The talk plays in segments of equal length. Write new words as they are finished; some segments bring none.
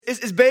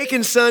It's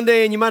Bacon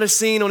Sunday, and you might have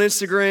seen on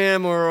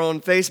Instagram or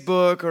on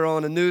Facebook or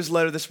on a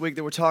newsletter this week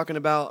that we're talking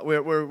about,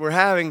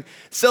 we're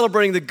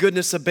celebrating the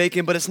goodness of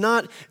bacon, but it's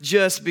not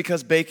just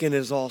because bacon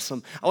is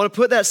awesome. I want to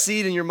put that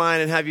seed in your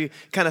mind and have you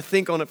kind of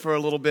think on it for a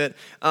little bit,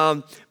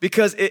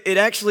 because it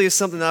actually is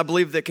something that I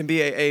believe that can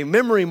be a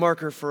memory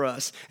marker for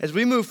us as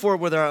we move forward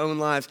with our own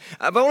lives.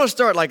 But I want to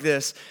start like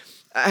this.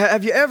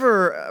 Have you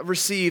ever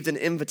received an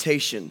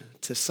invitation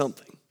to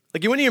something?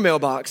 Like you went in your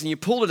mailbox and you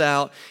pulled it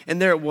out, and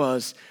there it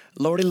was.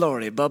 Lordy,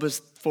 Bubba's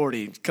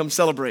 40, come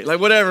celebrate, like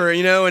whatever,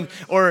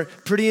 or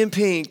Pretty in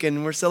Pink,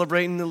 and we're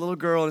celebrating the little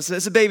girl, and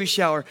it's a baby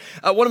shower.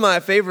 One of my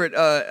favorite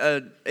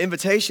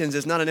invitations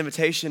is not an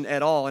invitation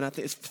at all, and I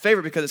think it's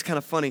favorite because it's kind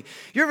of funny.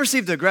 You ever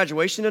received a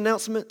graduation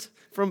announcement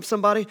from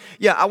somebody?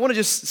 Yeah, I want to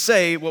just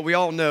say what we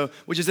all know,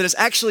 which is that it's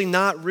actually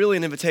not really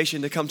an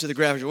invitation to come to the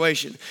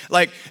graduation.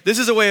 Like, this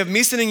is a way of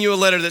me sending you a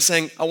letter that's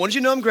saying, I want you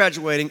to know I'm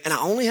graduating, and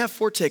I only have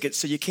 4 tickets,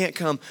 so you can't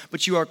come,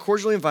 but you are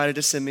cordially invited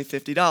to send me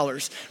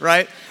 $50,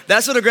 right?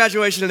 That's what a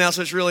graduation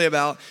announcement's really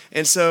about.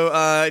 And so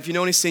if you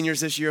know any seniors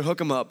this year, hook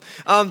them up.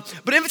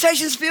 But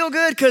invitations feel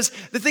good because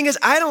the thing is,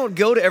 I don't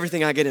go to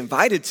everything I get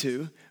invited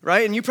to,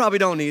 right? And you probably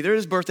don't either.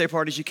 There's birthday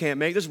parties you can't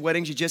make. There's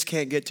weddings you just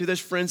can't get to. There's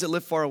friends that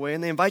live far away,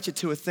 and they invite you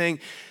to a thing.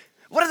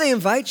 What do they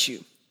invite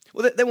you?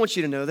 Well, they want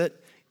you to know that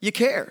you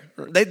care.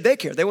 They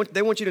care. They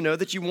want you to know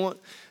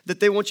that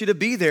they want you to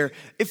be there.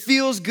 It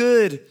feels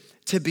good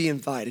to be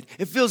invited.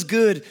 It feels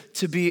good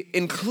to be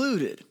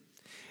included.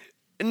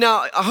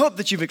 Now, I hope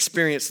that you've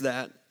experienced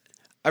that.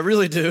 I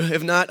really do.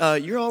 If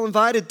not, you're all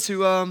invited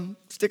to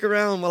stick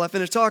around while I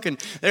finish talking.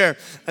 There,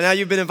 and now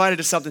you've been invited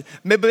to something.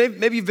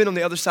 Maybe you've been on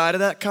the other side of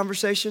that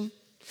conversation.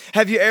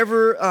 Have you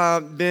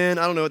ever been,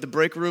 I don't know, at the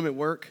break room at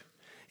work,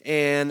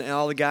 and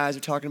all the guys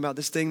are talking about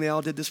this thing they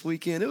all did this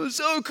weekend? It was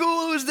so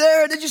cool. It was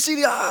there. Did you see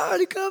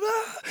the come?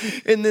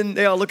 And then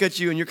they all look at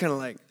you, and you're kind of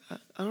like,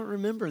 I don't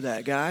remember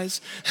that,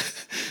 guys.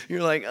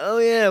 You're like, oh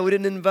yeah, we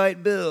didn't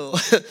invite Bill.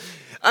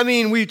 I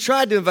mean, we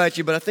tried to invite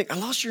you, but I think I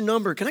lost your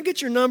number. Can I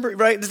get your number?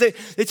 Right? They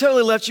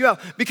totally left you out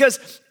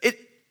because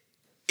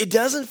it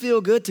doesn't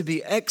feel good to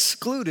be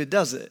excluded,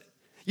 does it?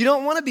 You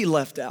don't want to be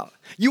left out.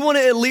 You want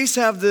to at least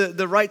have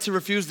the right to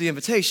refuse the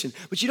invitation,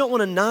 but you don't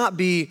want to not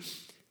be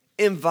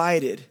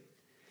invited.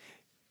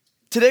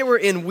 Today we're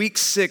in week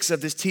 6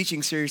 of this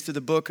teaching series through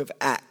the book of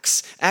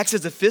Acts. Acts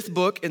is the 5th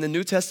book in the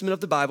New Testament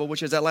of the Bible,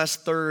 which is that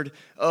last third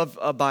of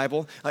a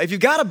Bible. If you've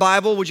got a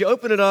Bible, would you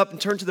open it up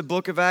and turn to the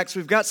book of Acts?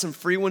 We've got some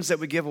free ones that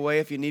we give away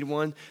if you need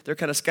one. They're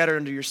kind of scattered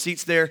under your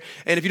seats there.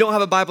 And if you don't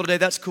have a Bible today,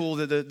 that's cool.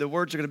 The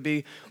words are going to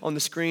be on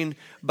the screen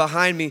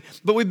behind me.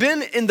 But we've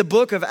been in the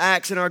book of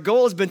Acts, and our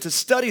goal has been to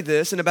study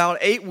this in about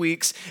 8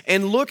 weeks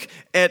and look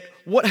at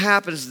what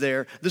happens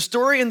there. The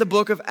story in the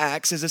book of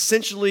Acts is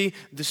essentially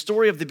the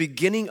story of the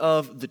beginning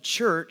of the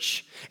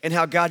church and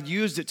how God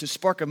used it to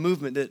spark a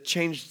movement that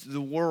changed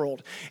the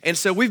world. And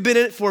so we've been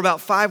in it for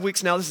about 5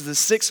 weeks now. This is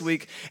the 6th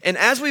week. And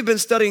as we've been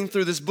studying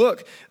through this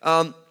book,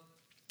 I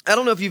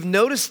don't know if you've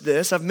noticed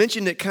this. I've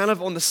mentioned it kind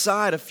of on the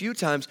side a few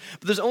times,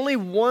 but there's only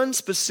one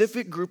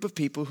specific group of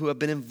people who have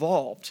been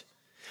involved.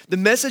 The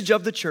message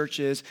of the church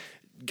is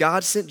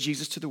God sent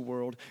Jesus to the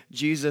world.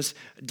 Jesus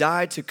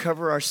died to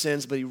cover our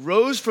sins, but he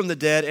rose from the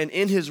dead, and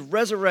in his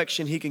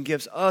resurrection, he can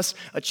give us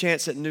a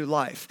chance at new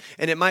life.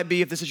 And it might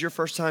be, if this is your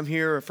first time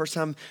here or first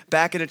time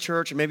back in a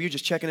church, or maybe you're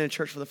just checking in a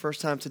church for the first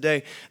time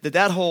today,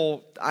 that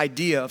whole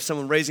idea of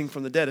someone raising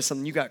from the dead is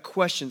something you got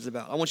questions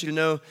about. I want you to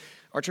know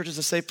our church is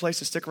a safe place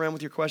to stick around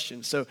with your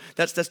questions. So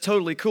that's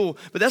totally cool.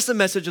 But that's the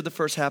message of the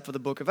first half of the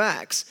book of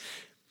Acts.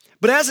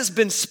 But as it's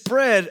been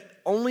spread,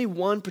 only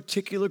one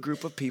particular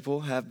group of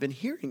people have been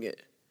hearing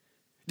it.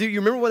 Do you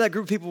remember what that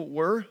group of people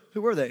were?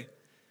 Who were they?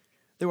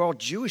 They were all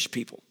Jewish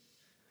people.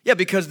 Yeah,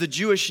 because the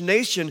Jewish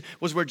nation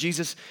was where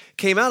Jesus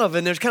came out of,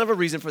 and there's kind of a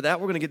reason for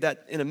that. We're going to get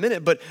that in a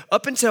minute. But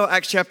up until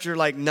Acts chapter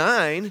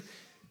 9,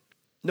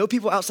 no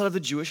people outside of the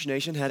Jewish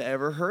nation had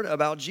ever heard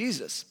about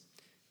Jesus.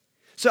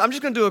 So I'm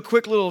just going to do a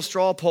quick little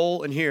straw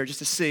poll in here just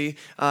to see.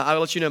 I'll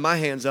let you know my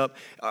hand's up.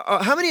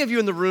 How many of you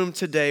in the room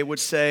today would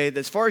say that,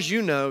 as far as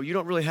you know, you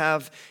don't really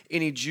have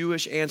any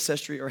Jewish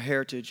ancestry or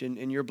heritage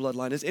in your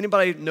bloodline? Does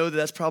anybody know that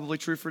that's probably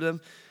true for them?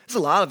 There's a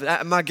lot of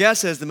it. My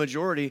guess is the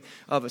majority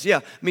of us.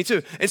 Yeah, me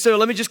too. And so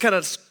let me just kind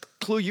of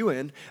clue you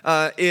in.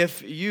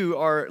 If you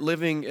are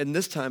living in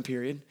this time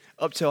period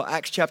up till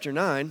Acts chapter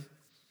 9,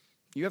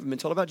 you haven't been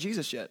told about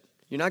Jesus yet.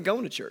 You're not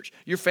going to church.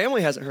 Your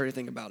family hasn't heard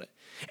anything about it.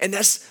 And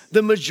that's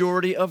the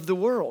majority of the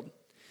world.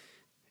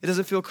 It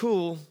doesn't feel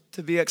cool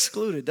to be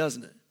excluded,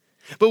 doesn't it?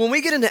 But when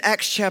we get into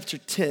Acts chapter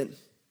 10,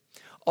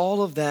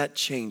 all of that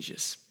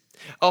changes.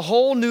 A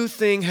whole new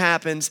thing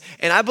happens,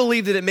 and I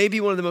believe that it may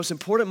be one of the most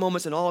important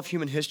moments in all of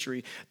human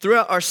history.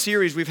 Throughout our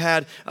series, we've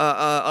had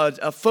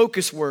a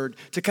focus word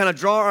to kind of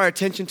draw our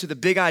attention to the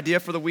big idea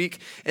for the week.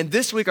 And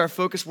this week, our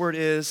focus word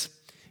is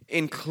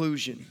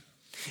inclusion.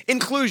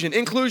 Inclusion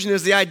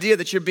is the idea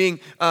that you're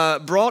being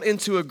brought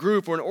into a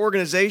group or an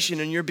organization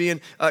and you're being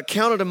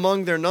counted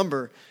among their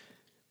number.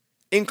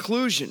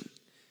 Inclusion.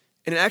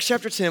 And in Acts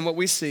chapter 10, what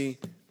we see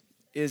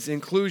is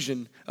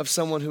inclusion of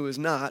someone who is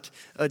not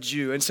a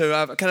Jew. And so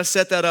I've kind of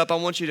set that up. I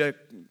want you to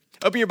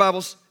open your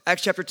Bibles,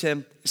 Acts chapter 10,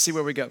 and see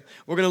where we go.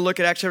 We're going to look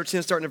at Acts chapter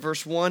 10, starting at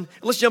verse 1.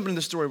 Let's jump into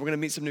the story. We're going to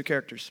meet some new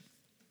characters.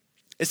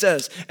 It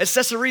says, at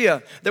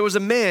Caesarea, there was a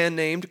man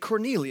named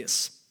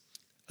Cornelius,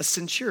 a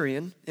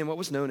centurion in what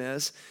was known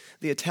as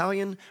the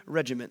Italian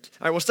regiment.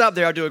 All right, we'll stop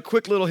there. I'll do a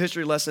quick little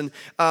history lesson.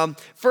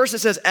 First, it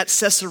says at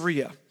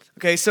Caesarea.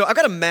 Okay, so I've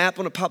got a map.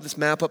 I want to pop this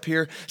map up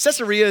here.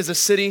 Caesarea is a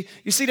city.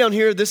 You see down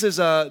here, this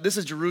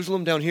is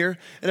Jerusalem down here,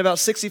 and about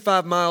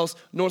 65 miles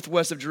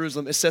northwest of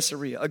Jerusalem is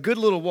Caesarea. A good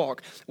little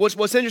walk.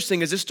 What's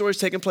interesting is this story is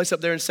taking place up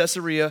there in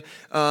Caesarea.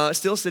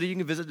 Still a city you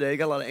can visit today.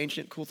 Got a lot of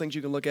ancient, cool things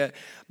you can look at.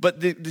 But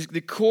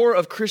the core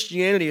of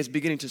Christianity is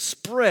beginning to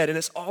spread, and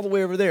it's all the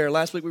way over there.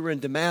 Last week we were in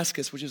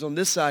Damascus, which is on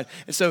this side.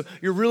 And so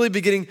you're really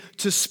beginning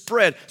to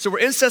spread. So we're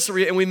in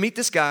Caesarea, and we meet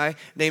this guy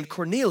named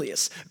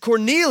Cornelius.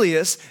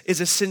 Cornelius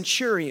is a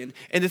centurion.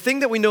 And the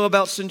thing that we know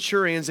about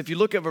centurions, if you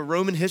look at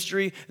Roman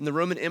history and the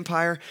Roman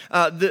Empire,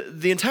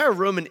 the entire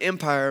Roman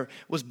Empire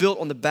was built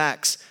on the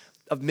backs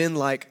of men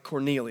like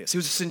Cornelius. He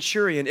was a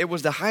centurion. It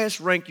was the highest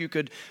rank you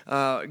could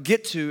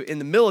get to in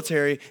the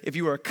military if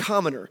you were a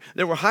commoner.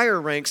 There were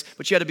higher ranks,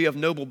 but you had to be of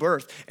noble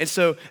birth. And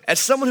so as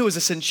someone who was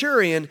a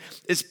centurion,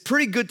 it's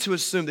pretty good to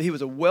assume that he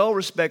was a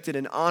well-respected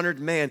and honored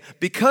man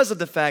because of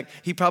the fact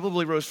he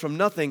probably rose from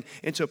nothing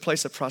into a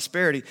place of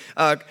prosperity.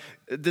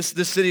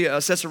 This city,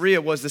 Caesarea,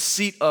 was the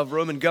seat of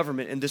Roman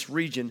government in this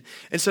region.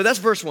 And so that's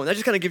verse 1. That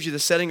just kind of gives you the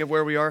setting of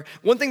where we are.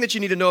 One thing that you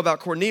need to know about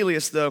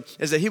Cornelius, though,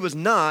 is that he was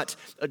not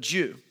a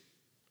Jew.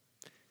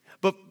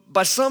 But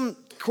by some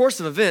course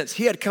of events,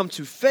 he had come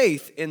to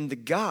faith in the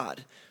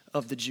God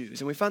of the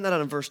Jews. And we find that out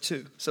in verse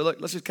 2. So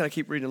let's just kind of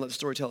keep reading and let the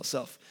story tell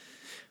itself.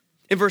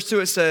 In verse 2,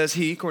 it says,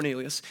 he,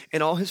 Cornelius,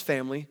 and all his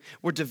family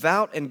were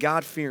devout and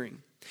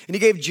God-fearing. And he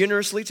gave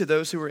generously to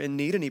those who were in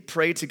need, and he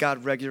prayed to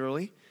God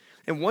regularly.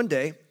 And one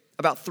day,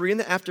 about 3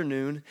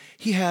 p.m,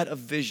 he had a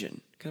vision,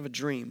 kind of a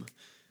dream.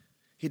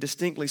 He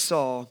distinctly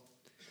saw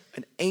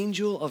an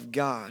angel of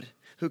God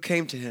who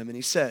came to him, and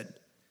he said,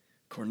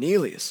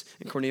 Cornelius.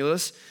 And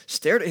Cornelius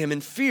stared at him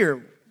in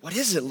fear. What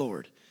is it,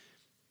 Lord?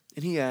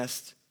 And he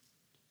asked,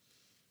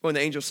 the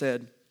angel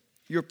said,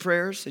 your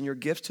prayers and your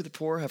gifts to the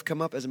poor have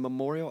come up as a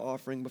memorial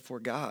offering before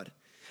God.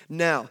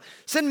 Now,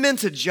 send men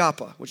to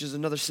Joppa, which is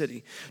another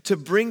city, to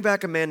bring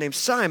back a man named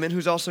Simon,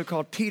 who's also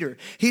called Peter.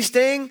 He's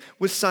staying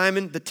with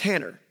Simon the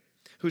tanner,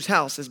 whose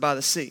house is by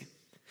the sea.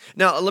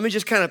 Now, let me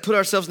just kind of put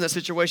ourselves in that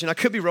situation. I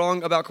could be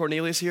wrong about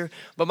Cornelius here,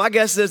 but my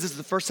guess is this is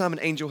the first time an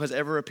angel has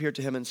ever appeared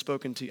to him and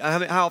spoken to you.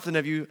 How often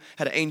have you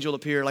had an angel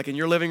appear? Like in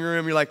your living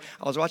room, you're like,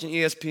 I was watching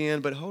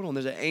ESPN, but hold on,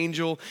 there's an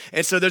angel.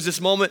 And so there's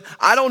this moment.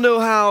 I don't know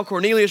how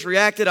Cornelius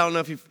reacted. I don't know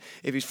if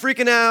he's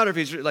freaking out or if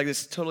he's like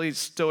this totally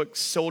stoic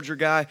soldier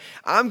guy.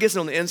 I'm guessing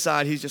on the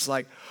inside, he's just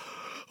like,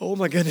 oh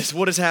my goodness,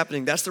 what is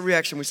happening? That's the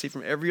reaction we see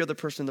from every other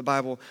person in the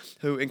Bible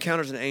who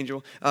encounters an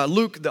angel.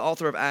 Luke, the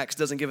author of Acts,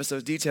 doesn't give us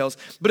those details.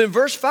 But in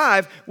verse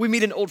 5, we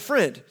meet an old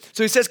friend.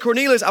 So he says,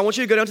 Cornelius, I want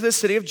you to go down to the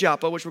city of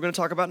Joppa, which we're going to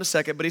talk about in a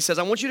second. But he says,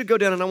 I want you to go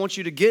down and I want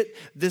you to get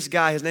this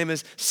guy. His name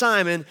is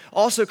Simon,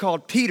 also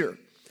called Peter.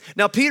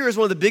 Now, Peter is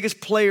one of the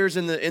biggest players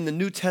in the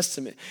New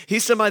Testament.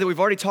 He's somebody that we've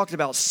already talked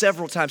about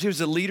several times. He was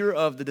the leader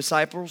of the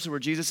disciples who were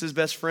Jesus'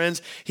 best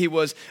friends. He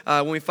was,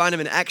 when we find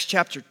him in Acts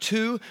chapter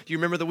 2, do you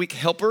remember the week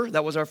helper?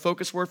 That was our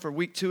focus word for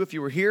week 2 if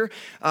you were here.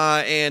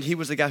 And he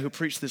was the guy who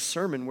preached this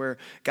sermon where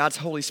God's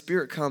Holy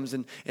Spirit comes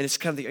and it's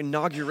kind of the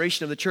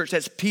inauguration of the church.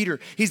 That's Peter.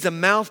 He's the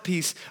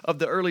mouthpiece of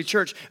the early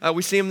church.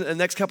 We see him in the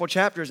next couple of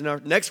chapters in our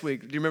next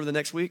week. Do you remember the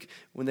next week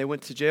when they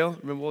went to jail?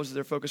 Remember what was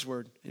their focus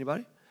word?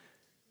 Anybody?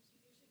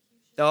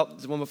 Oh,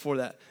 there's one before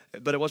that,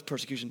 but it was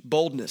persecution.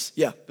 Boldness,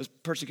 yeah,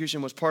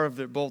 persecution was part of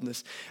their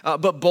boldness.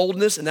 But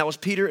boldness, and that was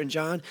Peter and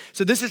John.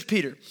 So this is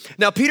Peter.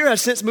 Now, Peter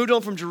has since moved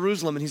on from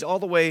Jerusalem, and he's all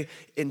the way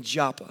in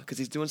Joppa because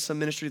he's doing some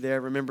ministry there.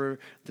 Remember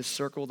the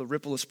circle, the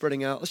ripple is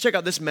spreading out. Let's check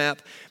out this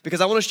map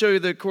because I want to show you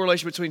the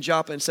correlation between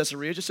Joppa and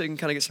Caesarea just so you can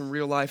kind of get some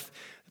real life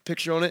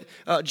picture on it.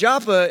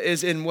 Joppa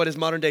is in what is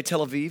modern day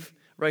Tel Aviv,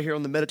 right here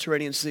on the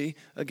Mediterranean Sea,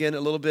 again, a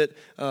little bit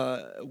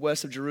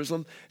west of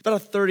Jerusalem.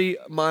 About a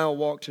 30-mile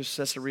walk to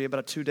Caesarea,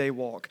 about a 2-day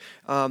walk.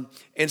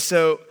 And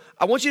so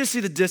I want you to see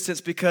the distance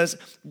because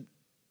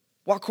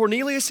while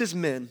Cornelius'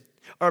 men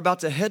are about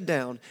to head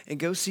down and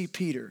go see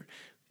Peter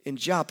in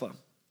Joppa,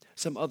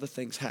 some other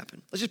things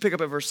happen. Let's just pick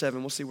up at verse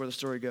 7. We'll see where the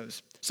story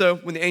goes. So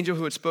when the angel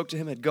who had spoke to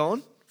him had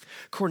gone,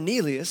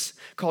 Cornelius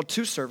called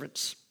 2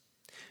 servants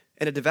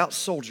and a devout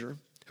soldier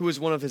who was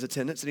one of his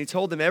attendants, and he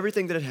told them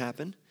everything that had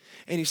happened.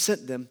 And he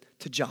sent them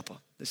to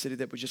Joppa, the city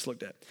that we just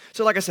looked at.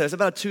 So like I said, it's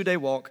about a 2-day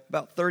walk,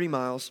 about 30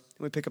 miles.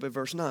 And we pick up at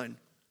verse 9.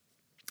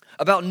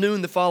 About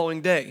noon the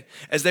following day,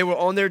 as they were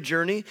on their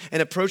journey and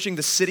approaching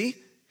the city,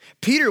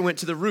 Peter went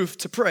to the roof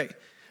to pray.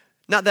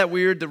 Not that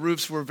weird. The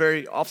roofs were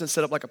very often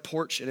set up like a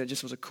porch, and it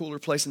just was a cooler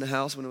place in the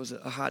house when it was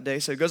a hot day.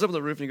 So he goes up on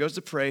the roof and he goes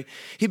to pray.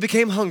 He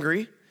became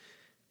hungry,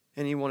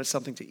 and he wanted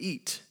something to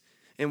eat.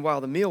 And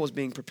while the meal was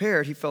being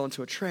prepared, he fell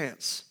into a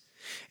trance.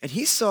 And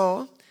he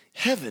saw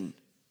heaven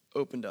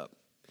opened up.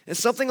 And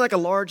something like a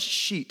large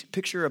sheet,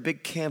 picture a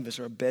big canvas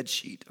or a bed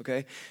sheet,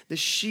 okay? This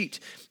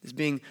sheet is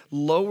being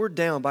lowered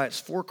down by its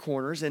four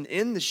corners, and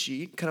in the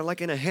sheet, kind of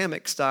like in a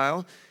hammock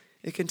style,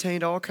 it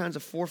contained all kinds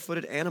of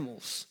four-footed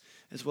animals,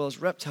 as well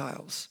as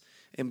reptiles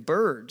and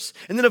birds.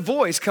 And then a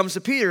voice comes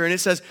to Peter, and it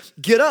says,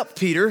 "Get up,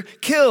 Peter,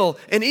 kill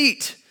and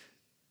eat."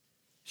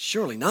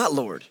 "Surely not,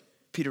 Lord,"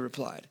 Peter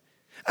replied.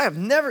 "I have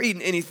never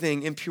eaten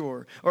anything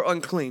impure or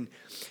unclean."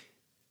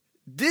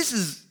 This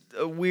is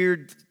a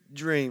weird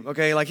dream,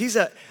 okay? Like it's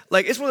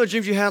one of those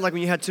dreams you had like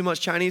when you had too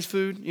much Chinese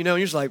food, and you're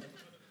just like,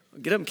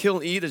 get up and kill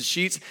and eat as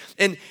sheets.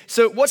 And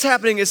so what's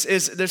happening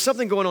is there's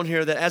something going on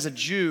here that as a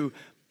Jew,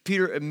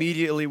 Peter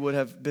immediately would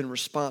have been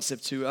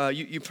responsive to.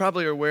 You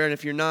probably are aware, and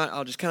if you're not,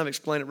 I'll just kind of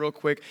explain it real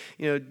quick.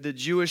 The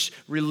Jewish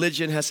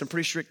religion has some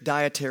pretty strict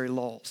dietary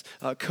laws,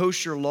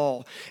 kosher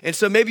law. And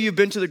so maybe you've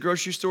been to the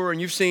grocery store and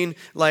you've seen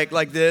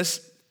like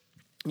this.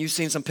 You've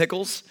seen some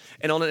pickles,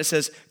 and on it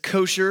says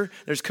kosher.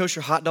 There's kosher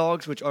hot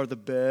dogs, which are the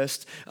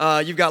best.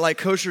 You've got like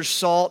kosher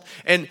salt,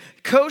 and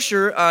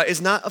kosher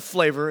is not a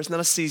flavor. It's not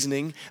a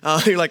seasoning.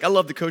 You're like, I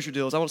love the kosher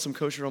deals. I want some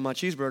kosher on my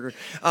cheeseburger.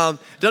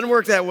 Doesn't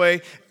work that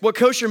way. What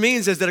kosher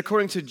means is that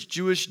according to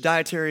Jewish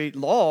dietary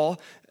law,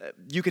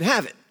 you can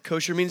have it.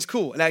 Kosher means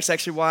cool, and that's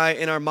actually why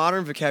in our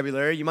modern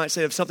vocabulary, you might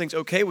say if something's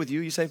okay with you,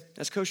 you say,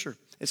 that's kosher.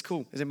 It's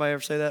cool. Does anybody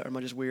ever say that, or am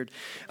I just weird?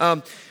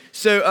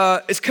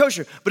 So it's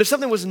kosher. But if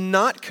something was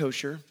not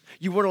kosher,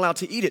 you weren't allowed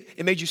to eat it.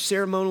 It made you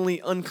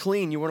ceremonially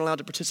unclean. You weren't allowed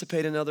to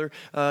participate in other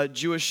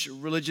Jewish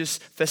religious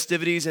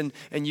festivities, and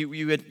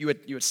you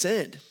had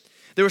sinned.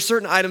 There were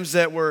certain items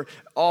that were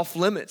off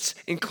limits,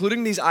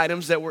 including these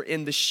items that were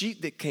in the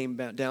sheet that came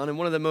down. And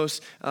one of the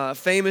most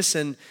famous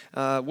and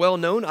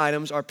well-known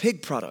items are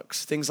pig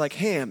products, things like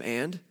ham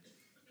and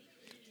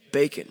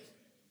bacon.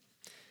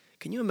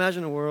 Can you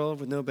imagine a world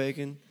with no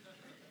bacon?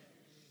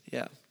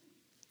 Yeah.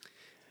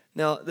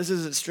 Now, this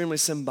is extremely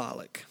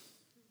symbolic.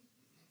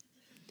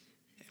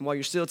 And while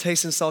you're still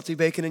tasting salty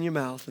bacon in your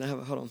mouth, and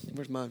hold on,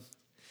 where's mine?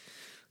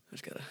 I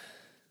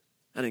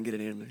didn't get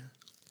it in there.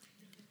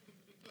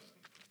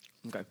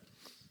 Okay.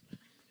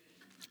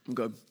 I'm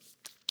good.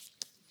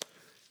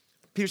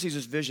 Peter sees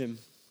this vision.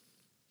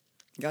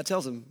 God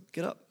tells him,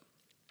 get up,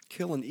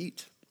 kill and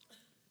eat.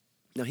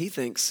 Now he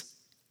thinks,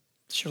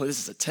 surely this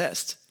is a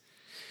test.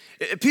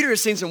 Peter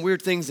has seen some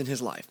weird things in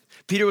his life.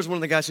 Peter was one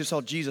of the guys who saw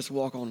Jesus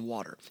walk on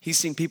water. He's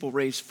seen people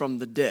raised from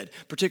the dead,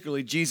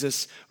 particularly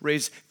Jesus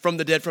raised from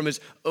the dead from his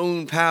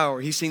own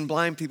power. He's seen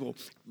blind people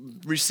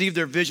receive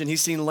their vision.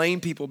 He's seen lame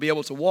people be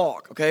able to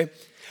walk, okay?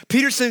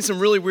 Peter's seen some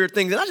really weird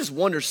things, and I just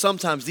wonder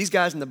sometimes, these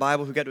guys in the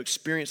Bible who got to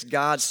experience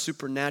God's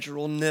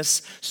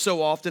supernaturalness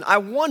so often, I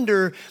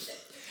wonder,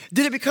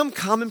 did it become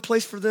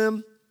commonplace for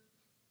them?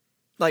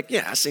 Like,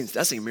 yeah, I've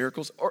seen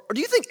miracles. Or do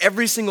you think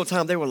every single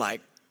time they were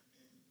like,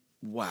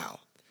 wow.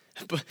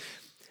 But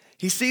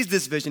he sees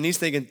this vision. He's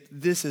thinking,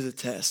 this is a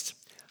test.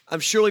 I'm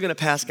surely going to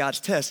pass God's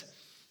test.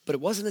 But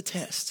it wasn't a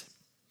test.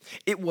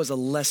 It was a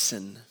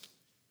lesson.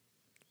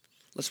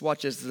 Let's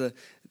watch as the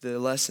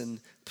lesson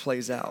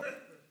plays out.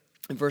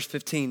 In verse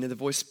 15, the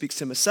voice speaks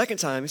to him a second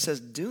time. He says,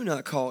 do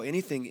not call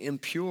anything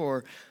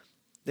impure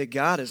that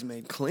God has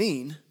made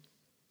clean.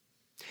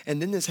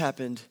 And then this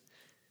happened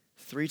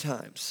 3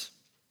 times.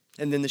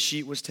 And then the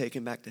sheet was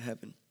taken back to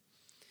heaven.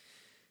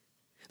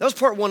 That was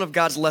part 1 of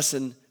God's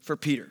lesson for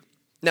Peter.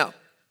 Now,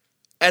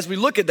 as we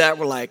look at that,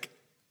 we're like,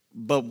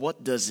 but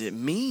what does it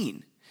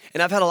mean?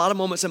 And I've had a lot of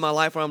moments in my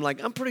life where I'm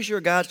like, I'm pretty sure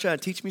God's trying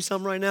to teach me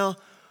something right now.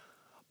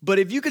 But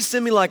if you could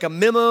send me like a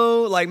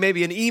memo, like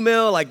maybe an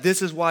email, like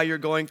this is why you're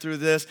going through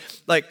this,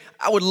 like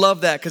I would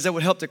love that because that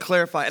would help to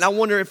clarify. And I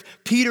wonder if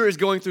Peter is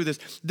going through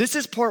this. This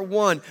is part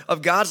 1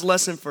 of God's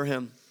lesson for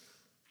him.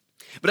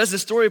 But as the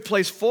story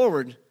plays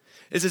forward,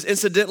 this is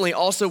incidentally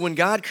also when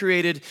God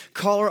created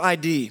caller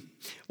ID.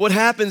 What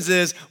happens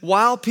is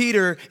while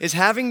Peter is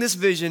having this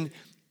vision,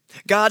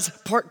 God's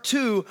part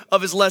 2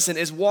 of his lesson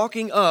is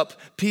walking up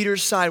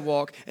Peter's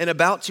sidewalk and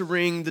about to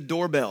ring the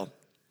doorbell.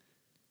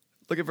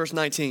 Look at verse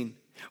 19.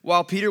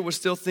 While Peter was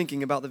still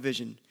thinking about the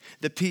vision,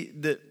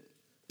 the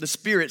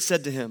Spirit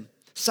said to him,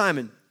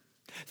 Simon,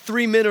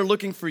 3 men are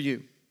looking for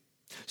you.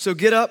 So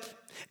get up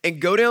and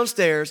go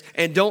downstairs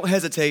and don't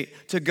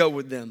hesitate to go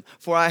with them,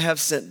 for I have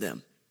sent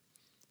them.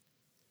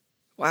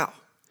 Wow,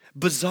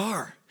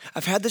 bizarre.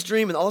 I've had this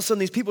dream and all of a sudden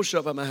these people show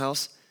up at my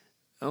house.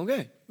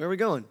 Okay, where are we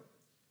going?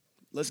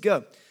 Let's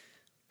go.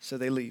 So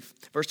they leave.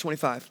 Verse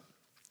 25.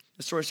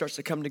 The story starts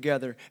to come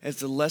together as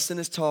the lesson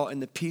is taught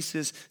and the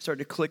pieces start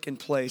to click in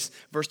place.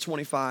 Verse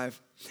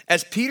 25.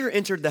 As Peter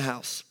entered the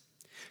house,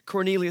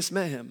 Cornelius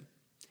met him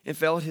and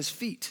fell at his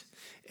feet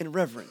in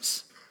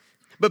reverence.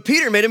 But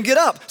Peter made him get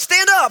up.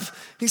 Stand up,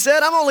 he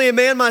said. I'm only a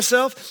man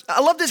myself.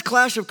 I love this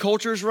clash of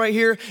cultures right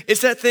here.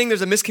 It's that thing,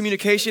 there's a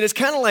miscommunication. It's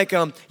kind of like,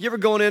 you ever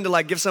going in to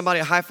like give somebody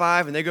a high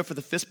five and they go for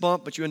the fist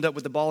bump, but you end up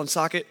with the ball and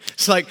socket?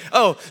 It's like,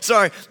 oh,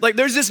 sorry. Like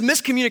there's this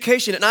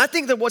miscommunication. And I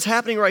think that what's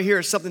happening right here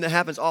is something that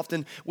happens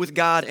often with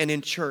God and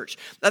in church.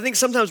 I think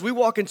sometimes we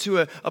walk into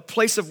a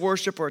place of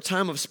worship or a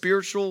time of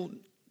spiritual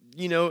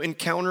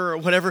encounter or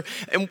whatever,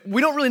 and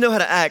we don't really know how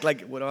to act.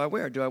 Like, what do I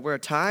wear? Do I wear a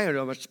tie, or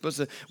am I supposed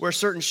to wear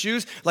certain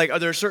shoes? Like, are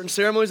there certain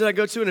ceremonies that I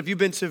go to? And if you've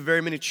been to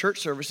very many church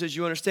services,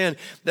 you understand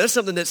that's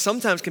something that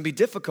sometimes can be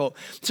difficult.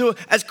 So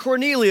as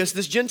Cornelius,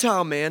 this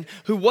Gentile man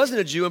who wasn't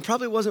a Jew and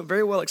probably wasn't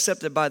very well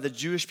accepted by the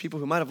Jewish people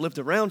who might have lived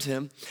around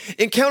him,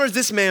 encounters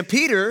this man,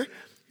 Peter,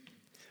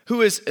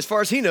 who is, as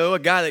far as he knows, a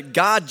guy that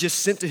God just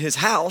sent to his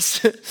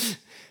house.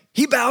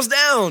 He bows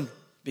down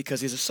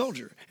because he's a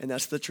soldier, and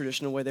that's the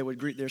traditional way they would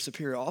greet their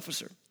superior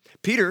officer.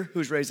 Peter,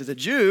 who's raised as a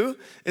Jew,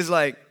 is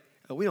like,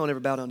 oh, we don't ever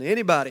bow down to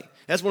anybody.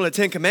 That's one of the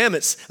 10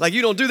 commandments. Like,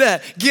 you don't do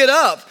that. Get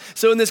up.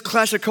 So in this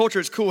clash of culture,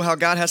 it's cool how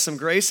God has some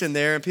grace in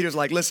there, and Peter's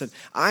like, listen,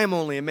 I am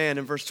only a man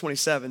in verse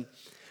 27.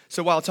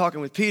 So while talking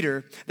with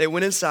Peter, they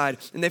went inside,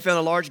 and they found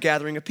a large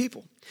gathering of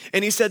people.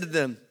 And he said to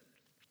them,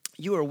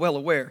 you are well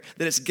aware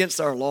that it's against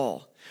our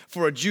law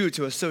for a Jew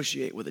to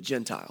associate with a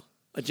Gentile.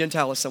 A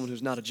Gentile is someone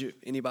who's not a Jew,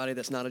 anybody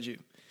that's not a Jew.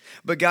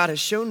 But God has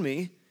shown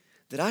me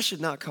that I should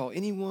not call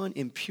anyone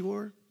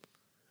impure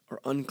or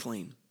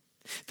unclean.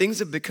 Things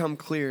have become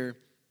clear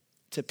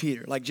to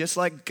Peter. Just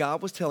like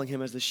God was telling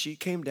him as the sheet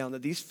came down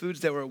that these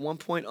foods that were at one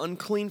point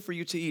unclean for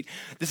you to eat,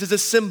 this is a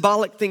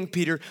symbolic thing,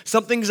 Peter.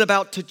 Something's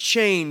about to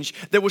change.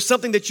 There was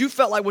something that you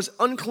felt like was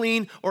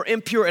unclean or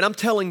impure, and I'm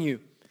telling you,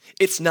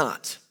 it's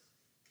not.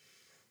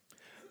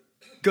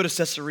 Go to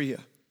Caesarea,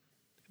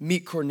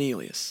 meet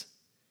Cornelius.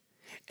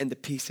 And the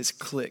pieces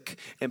click.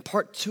 And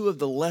part 2 of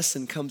the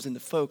lesson comes into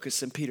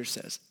focus, and Peter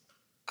says,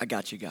 I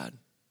got you, God.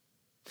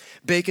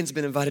 Bacon's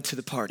been invited to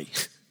the party.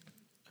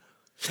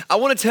 I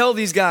want to tell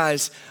these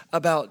guys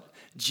about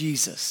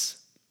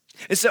Jesus.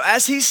 And so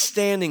as he's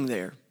standing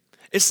there,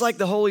 it's like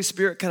the Holy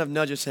Spirit kind of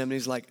nudges him, and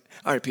he's like,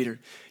 all right, Peter,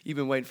 you've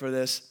been waiting for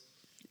this.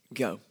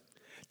 Go.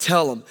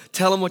 Tell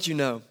them what you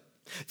know.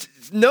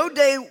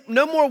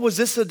 No more was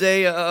this a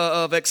day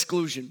of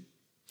exclusion.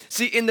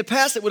 See, in the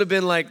past, it would have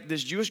been like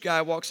this Jewish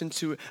guy walks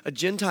into a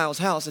Gentile's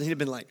house and he'd have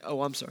been like,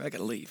 oh, I'm sorry, I got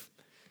to leave.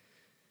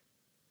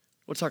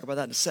 We'll talk about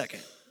that in a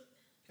second.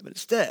 But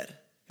instead,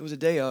 it was a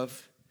day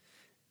of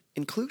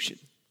inclusion.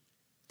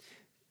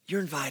 You're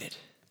invited.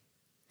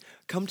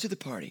 Come to the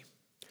party.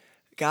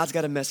 God's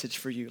got a message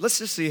for you. Let's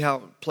just see how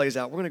it plays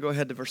out. We're going to go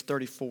ahead to verse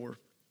 34.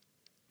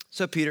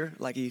 So Peter,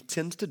 like he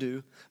tends to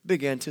do,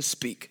 began to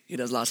speak. He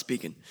does a lot of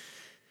speaking.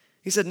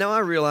 He said, now I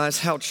realize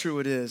how true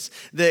it is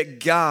that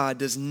God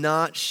does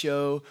not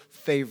show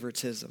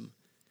favoritism,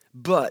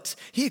 but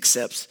he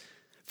accepts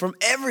from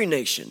every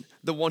nation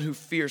the one who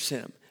fears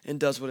him and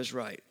does what is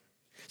right.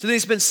 So then he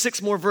spends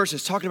 6 more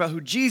verses talking about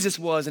who Jesus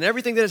was and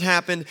everything that has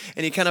happened,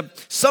 and he kind of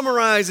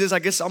summarizes, I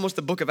guess, almost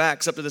the book of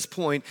Acts up to this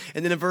point.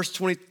 And then in verse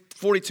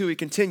 42, he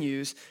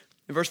continues.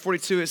 In verse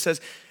 42, it says,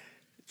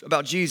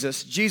 about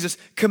Jesus. Jesus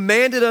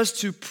commanded us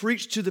to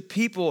preach to the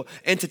people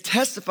and to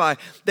testify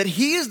that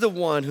he is the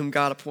one whom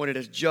God appointed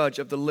as judge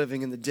of the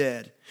living and the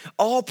dead.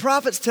 All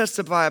prophets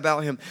testify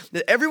about him,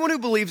 that everyone who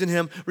believes in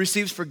him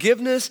receives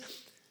forgiveness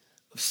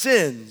of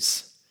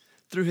sins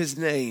through his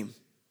name.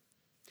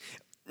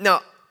 Now,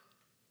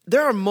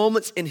 there are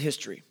moments in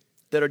history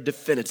that are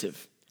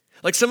definitive.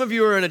 Like some of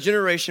you are in a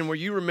generation where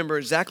you remember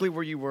exactly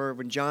where you were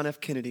when John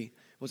F. Kennedy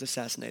was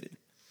assassinated.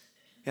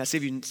 Yeah, see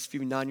if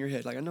you nod your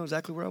head. Like, I know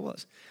exactly where I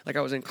was. Like,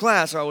 I was in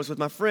class, or I was with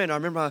my friend, or I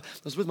remember I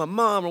was with my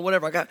mom, or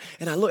whatever.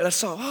 And I looked, and I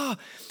saw,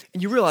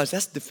 and you realize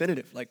that's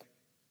definitive. Like,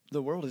 the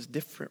world is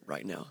different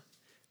right now.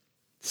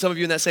 Some of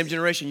you in that same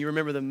generation, you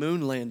remember the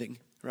moon landing,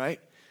 right?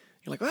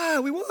 You're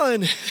like, we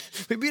won.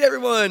 We beat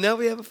everyone. Now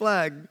we have a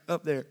flag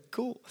up there.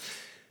 Cool.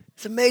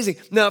 It's amazing.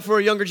 Now, for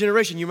a younger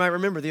generation, you might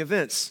remember the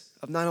events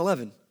of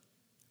 9/11.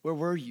 Where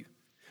were you?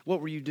 What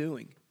were you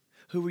doing?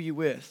 Who were you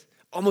with?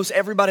 Almost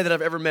everybody that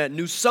I've ever met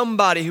knew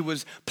somebody who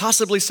was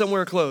possibly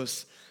somewhere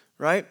close,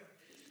 right?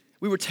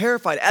 We were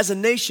terrified as a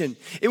nation.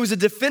 It was a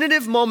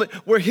definitive moment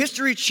where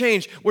history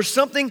changed, where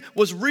something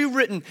was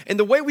rewritten, and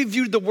the way we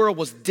viewed the world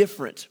was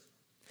different.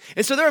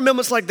 And so there are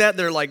moments like that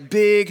are like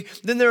big.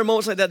 Then there are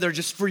moments like that are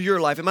just for your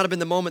life. It might have been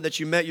the moment that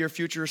you met your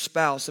future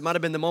spouse. It might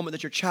have been the moment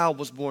that your child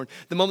was born,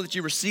 the moment that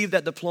you received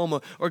that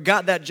diploma or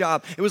got that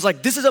job. It was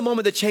like, this is a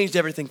moment that changed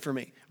everything for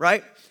me,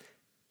 right?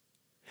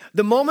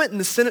 The moment in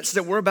the sentence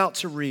that we're about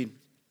to read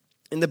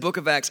in the book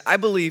of Acts, I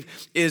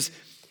believe, is,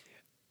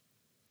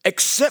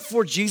 except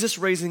for Jesus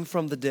raising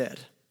from the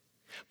dead,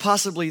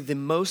 possibly the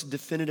most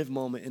definitive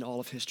moment in all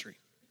of history.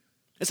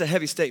 It's a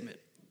heavy statement.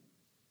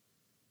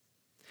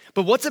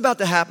 But what's about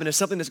to happen is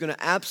something that's going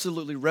to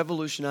absolutely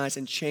revolutionize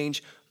and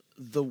change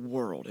the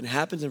world. And it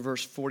happens in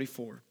verse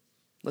 44.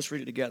 Let's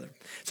read it together.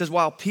 It says,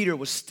 while Peter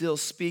was still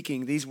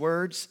speaking these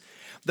words,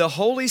 the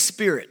Holy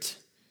Spirit,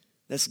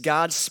 that's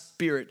God's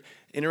Spirit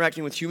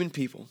interacting with human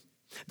people,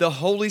 the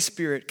Holy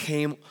Spirit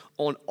came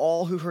on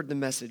all who heard the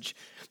message.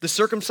 The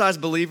circumcised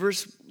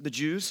believers, the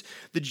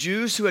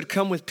Jews who had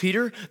come with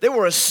Peter, they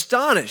were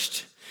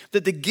astonished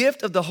that the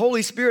gift of the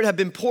Holy Spirit had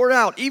been poured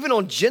out even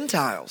on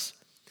Gentiles.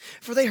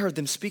 For they heard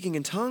them speaking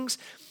in tongues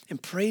and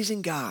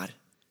praising God.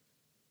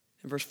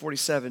 In verse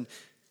 47,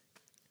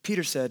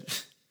 Peter said,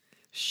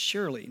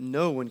 surely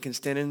no one can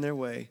stand in their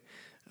way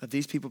of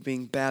these people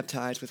being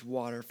baptized with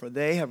water, for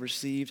they have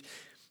received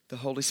the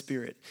Holy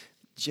Spirit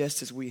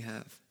just as we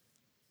have.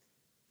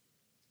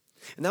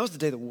 And that was the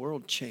day the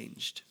world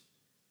changed.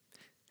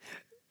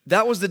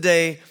 That was the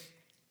day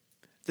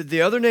that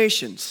the other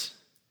nations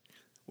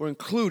were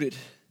included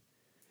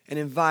and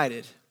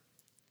invited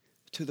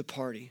to the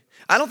party.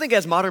 I don't think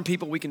as modern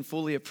people we can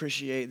fully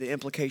appreciate the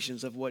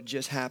implications of what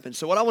just happened.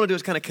 So what I want to do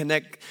is kind of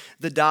connect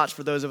the dots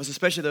for those of us,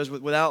 especially those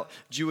without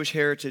Jewish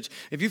heritage.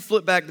 If you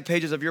flip back the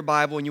pages of your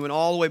Bible and you went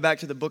all the way back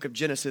to the book of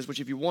Genesis, which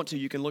if you want to,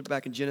 you can look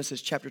back in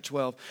Genesis chapter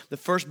 12, the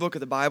first book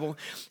of the Bible,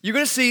 you're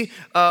going to see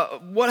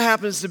what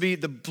happens to be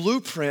the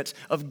blueprint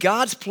of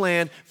God's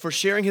plan for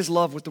sharing his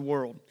love with the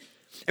world.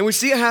 And we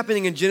see it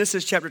happening in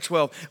Genesis chapter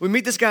 12. We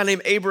meet this guy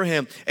named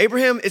Abraham.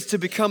 Abraham is to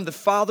become the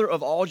father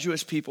of all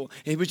Jewish people.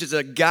 He was just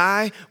a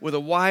guy with a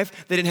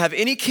wife. They didn't have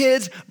any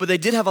kids, but they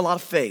did have a lot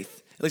of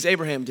faith. At least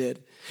Abraham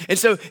did. And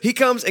so he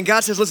comes and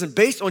God says, listen,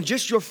 based on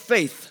just your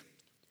faith,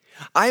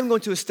 I am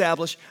going to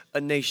establish a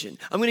nation.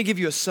 I'm going to give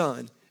you a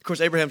son. Of course,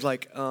 Abraham's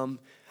like,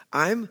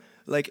 I'm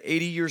like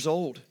 80 years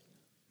old.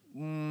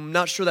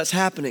 Not sure that's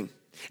happening.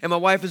 And my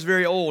wife is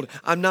very old.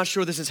 I'm not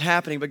sure this is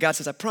happening, but God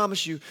says, I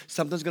promise you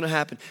something's going to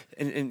happen.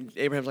 And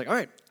Abraham's like, all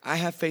right, I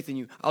have faith in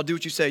you. I'll do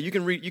what you say. You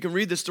can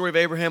read the story of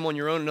Abraham on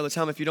your own another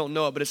time if you don't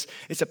know it, but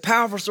it's a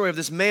powerful story of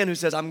this man who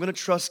says, I'm going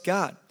to trust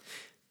God.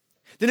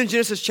 Then in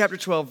Genesis chapter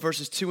 12,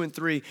 verses 2 and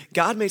 3,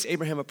 God makes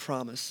Abraham a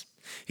promise.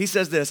 He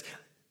says this,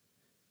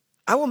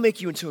 I will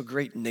make you into a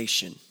great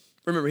nation.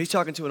 Remember, he's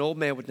talking to an old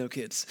man with no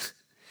kids.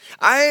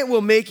 I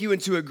will make you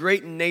into a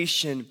great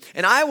nation,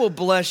 and I will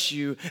bless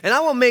you, and I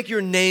will make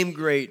your name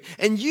great,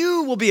 and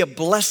you will be a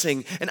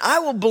blessing, and I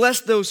will bless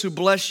those who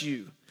bless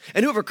you.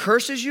 And whoever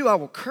curses you, I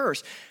will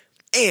curse.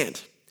 And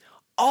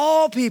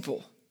all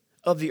people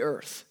of the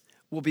earth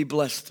will be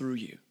blessed through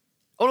you.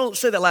 Oh, don't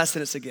say that last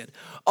sentence again.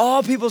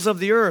 All peoples of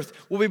the earth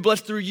will be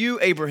blessed through you,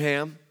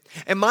 Abraham.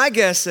 And my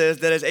guess is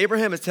that as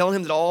Abraham is telling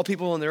him that all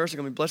people on the earth are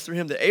going to be blessed through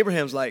him, that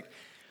Abraham's like,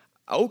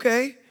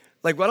 okay,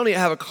 like I don't even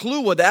have a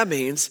clue what that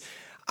means.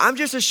 I'm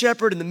just a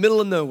shepherd in the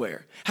middle of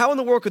nowhere. How in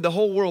the world could the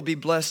whole world be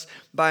blessed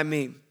by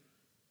me?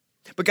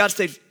 But God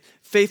stayed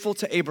faithful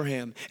to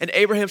Abraham, and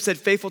Abraham stayed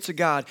faithful to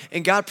God,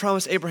 and God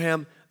promised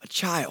Abraham a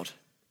child.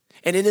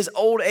 And in his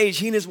old age,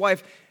 he and his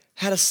wife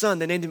had a son.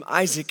 They named him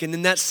Isaac, and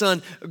then that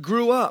son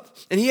grew up,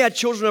 and he had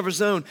children of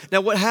his own.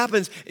 Now what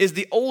happens is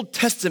the Old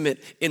Testament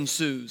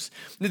ensues.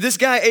 This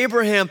guy,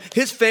 Abraham,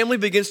 his family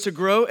begins to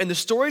grow, and the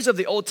stories of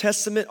the Old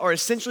Testament are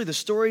essentially the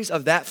stories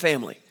of that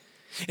family.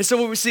 And so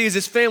what we see is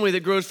this family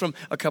that grows from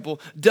a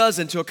couple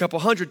dozen to a couple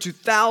hundred to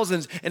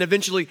thousands and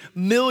eventually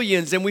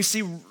millions. And we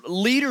see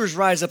leaders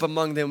rise up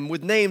among them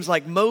with names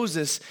like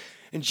Moses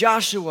and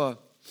Joshua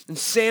and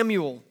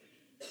Samuel.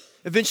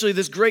 Eventually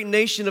this great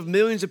nation of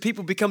millions of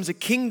people becomes a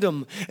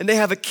kingdom, and they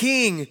have a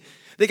king.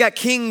 They got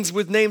kings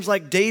with names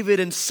like David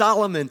and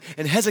Solomon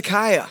and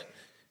Hezekiah.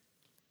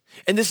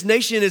 And this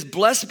nation is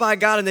blessed by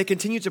God, and they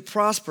continue to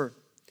prosper.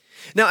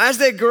 Now, as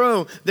they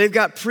grow, they've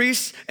got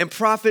priests and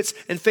prophets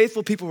and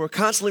faithful people who are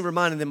constantly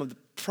reminding them of the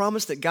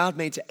promise that God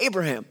made to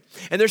Abraham.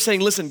 And they're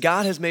saying, listen,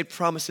 God has made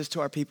promises to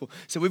our people.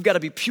 So we've got to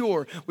be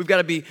pure, we've got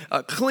to be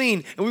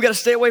clean, and we've got to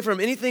stay away from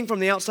anything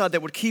from the outside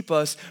that would keep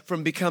us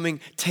from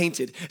becoming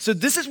tainted. So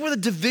this is where the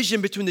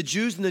division between the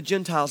Jews and the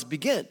Gentiles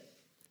begin,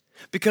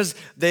 because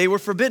they were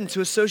forbidden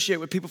to associate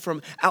with people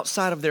from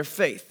outside of their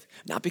faith.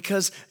 Not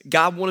because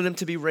God wanted them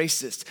to be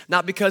racist,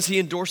 not because he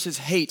endorses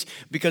hate,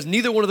 because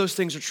neither one of those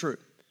things are true.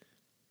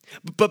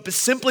 But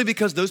simply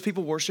because those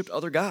people worshiped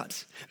other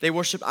gods. They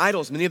worshiped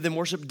idols. Many of them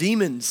worshiped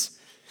demons.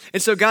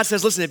 And so God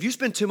says, listen, if you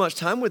spend too much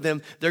time with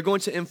them, they're going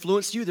to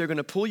influence you. They're going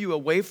to pull you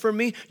away from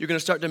me. You're going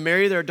to start to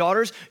marry their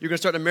daughters. You're going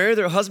to start to marry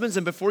their husbands.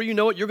 And before you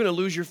know it, you're going to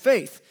lose your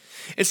faith.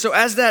 And so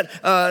as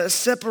that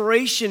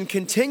separation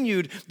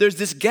continued, there's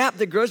this gap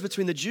that grows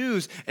between the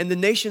Jews and the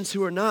nations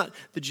who are not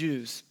the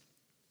Jews.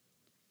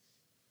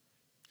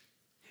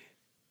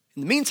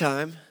 In the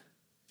meantime,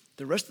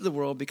 the rest of the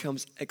world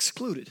becomes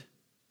excluded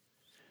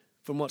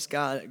from what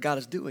God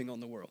is doing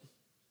on the world.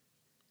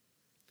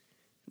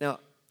 Now,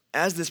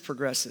 as this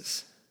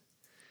progresses,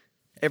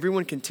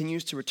 everyone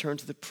continues to return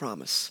to the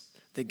promise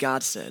that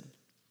God said,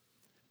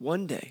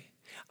 one day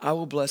I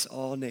will bless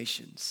all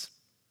nations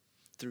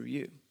through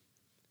you.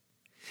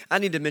 I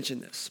need to mention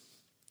this.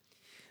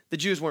 The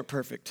Jews weren't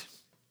perfect.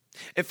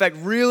 In fact,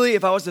 really,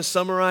 if I was to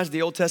summarize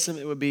the Old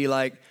Testament, it would be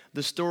like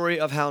the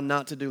story of how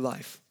not to do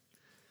life.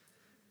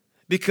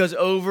 Because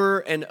over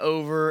and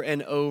over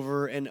and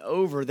over and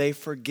over, they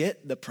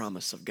forget the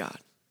promise of God.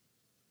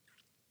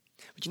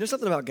 But you know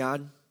something about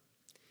God?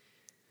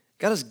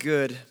 God is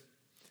good.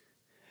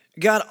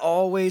 God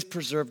always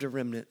preserved a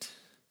remnant.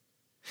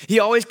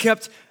 He always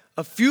kept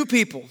a few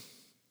people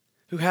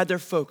who had their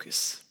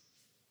focus,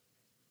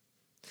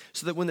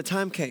 so that when the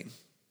time came,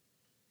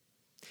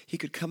 he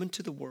could come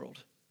into the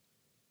world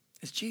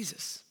as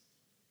Jesus.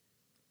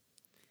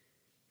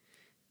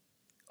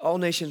 All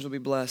nations will be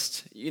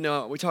blessed. You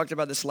know, we talked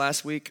about this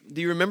last week.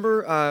 Do you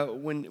remember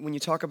when you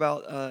talk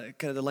about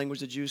kind of the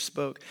language the Jews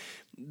spoke?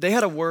 They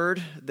had a word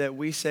that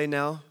we say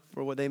now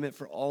for what they meant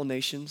for all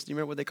nations. Do you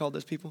remember what they called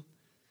those people?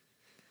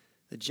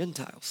 The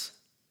Gentiles.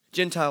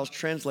 Gentiles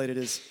translated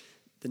as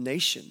the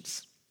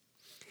nations.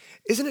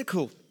 Isn't it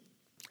cool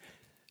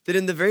that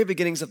in the very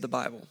beginnings of the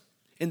Bible,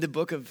 in the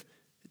book of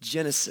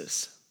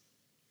Genesis,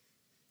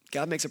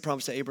 God makes a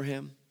promise to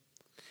Abraham,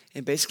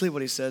 and basically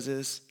what he says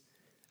is,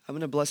 I'm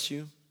going to bless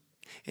you,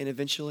 and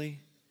eventually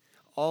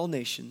all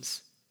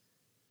nations,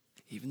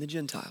 even the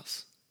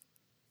Gentiles,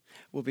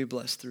 will be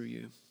blessed through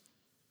you.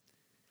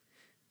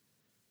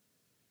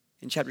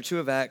 In chapter 2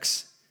 of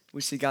Acts,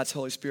 we see God's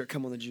Holy Spirit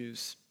come on the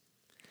Jews.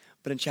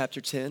 But in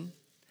chapter 10,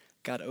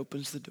 God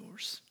opens the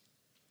doors,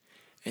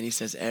 and he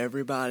says,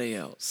 everybody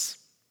else,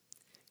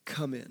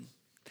 come in.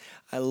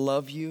 I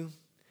love you.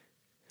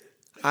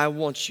 I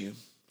want you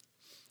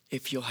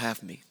if you'll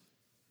have me.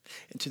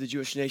 And to the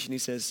Jewish nation, he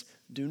says,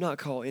 do not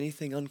call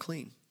anything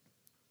unclean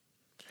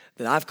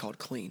that I've called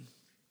clean.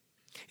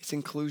 It's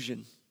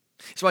inclusion.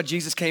 It's why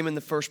Jesus came in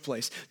the first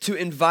place, to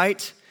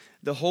invite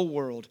the whole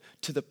world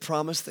to the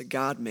promise that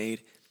God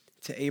made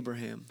to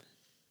Abraham.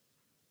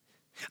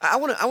 I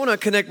want to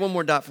connect one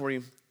more dot for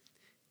you.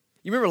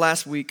 You remember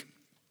last week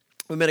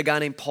we met a guy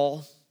named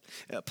Paul.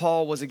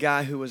 Paul was a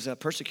guy who was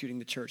persecuting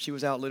the church. He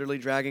was out literally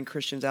dragging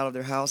Christians out of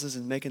their houses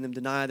and making them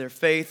deny their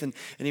faith, and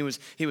he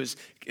was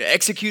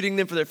executing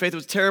them for their faith. It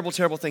was a terrible,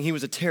 terrible thing. He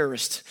was a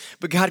terrorist.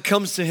 But God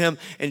comes to him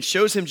and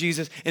shows him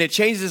Jesus, and it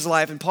changes his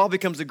life, and Paul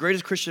becomes the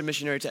greatest Christian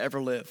missionary to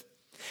ever live.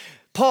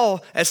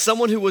 Paul, as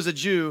someone who was a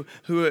Jew,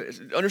 who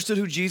understood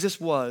who Jesus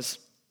was,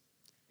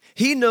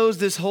 he knows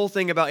this whole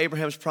thing about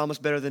Abraham's promise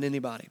better than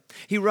anybody.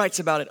 He writes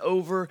about it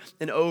over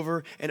and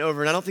over and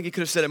over. And I don't think he could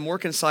have said it more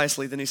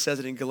concisely than he says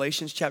it in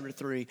Galatians chapter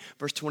 3,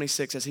 verse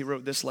 26, as he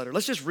wrote this letter.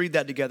 Let's just read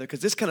that together, because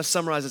this kind of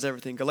summarizes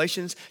everything.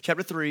 Galatians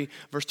chapter 3,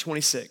 verse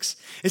 26.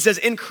 It says,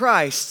 in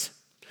Christ,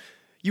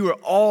 you are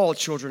all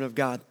children of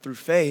God through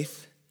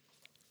faith.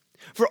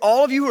 For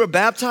all of you who are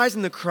baptized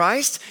in the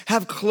Christ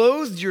have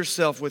clothed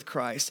yourself with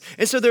Christ.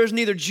 And so there is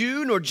neither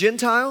Jew nor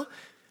Gentile,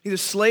 neither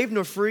slave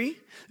nor free.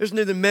 There's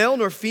neither male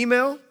nor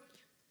female,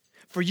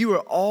 for you are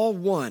all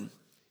one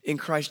in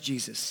Christ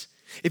Jesus.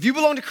 If you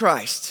belong to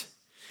Christ,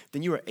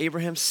 then you are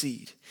Abraham's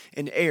seed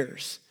and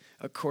heirs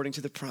according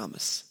to the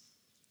promise.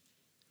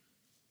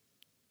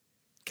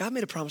 God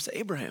made a promise to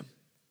Abraham.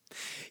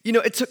 You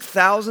know, it took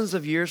thousands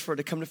of years for it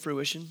to come to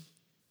fruition.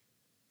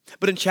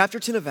 But in chapter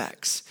 10 of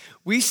Acts,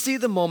 we see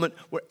the moment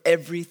where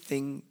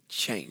everything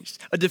changed.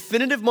 A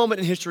definitive moment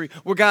in history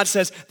where God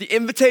says, the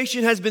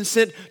invitation has been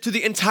sent to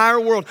the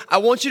entire world. I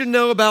want you to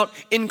know about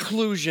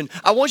inclusion.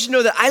 I want you to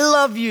know that I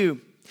love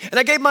you, and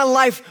I gave my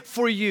life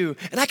for you,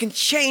 and I can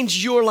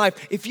change your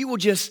life if you will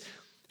just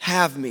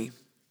have me.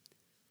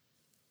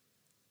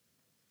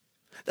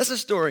 That's the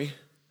story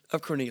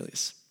of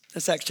Cornelius.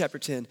 That's Acts chapter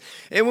 10.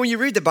 And when you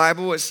read the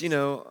Bible, it's,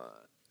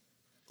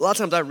 a lot of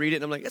times I read it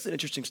and I'm like, that's an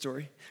interesting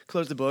story.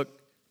 Close the book,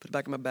 put it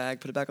back in my bag,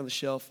 put it back on the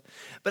shelf.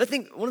 But I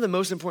think one of the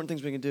most important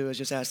things we can do is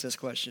just ask this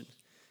question.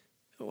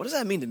 What does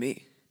that mean to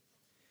me?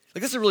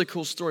 Like, this is a really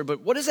cool story,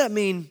 but what does that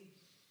mean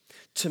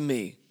to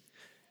me?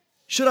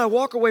 Should I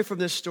walk away from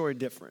this story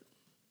different?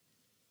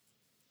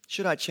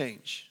 Should I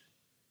change?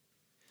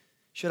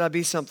 Should I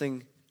be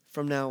something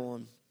from now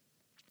on?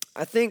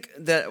 I think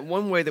that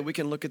one way that we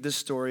can look at this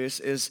story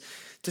is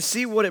to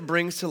see what it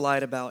brings to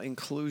light about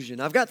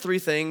inclusion. I've got 3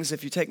 things.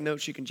 If you take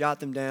notes, you can jot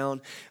them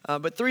down.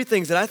 But 3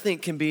 things that I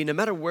think can be, no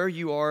matter where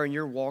you are in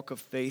your walk of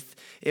faith,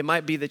 it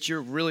might be that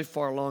you're really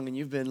far along and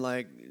you've been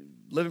like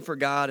living for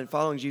God and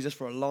following Jesus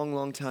for a long,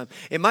 long time.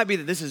 It might be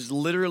that this is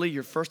literally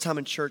your first time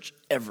in church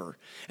ever.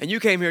 And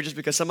you came here just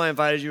because somebody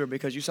invited you or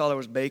because you saw there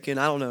was bacon,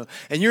 I don't know.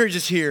 And you're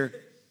just here.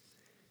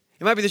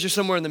 It might be that you're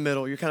somewhere in the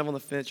middle. You're kind of on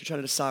the fence. You're trying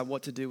to decide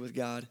what to do with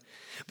God.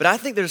 But I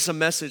think there's some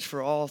message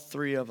for all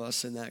 3 of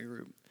us in that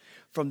group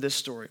from this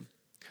story.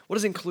 What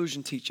does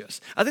inclusion teach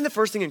us? I think the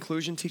first thing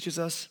inclusion teaches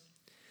us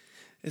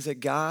is that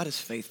God is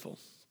faithful.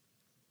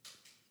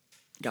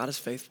 God is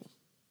faithful.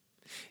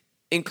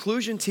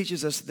 Inclusion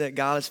teaches us that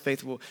God is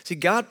faithful. See,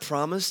 God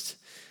promised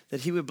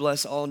that he would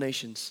bless all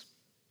nations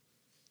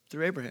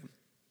through Abraham.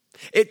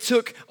 It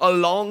took a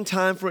long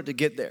time for it to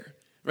get there.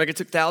 Right? It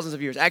took thousands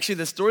of years. Actually,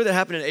 the story that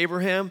happened in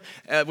Abraham,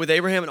 with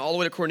Abraham and all the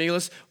way to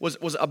Cornelius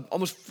was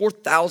almost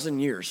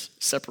 4,000 years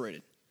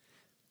separated.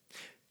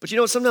 But you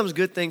know what? Sometimes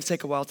good things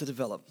take a while to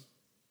develop.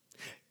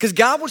 Because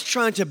God was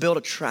trying to build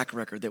a track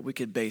record that we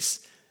could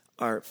base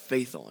our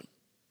faith on.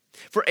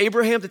 For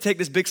Abraham to take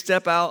this big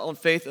step out on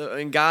faith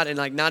in God and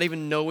like not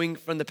even knowing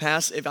from the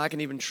past if I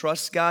can even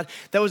trust God,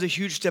 that was a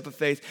huge step of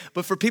faith.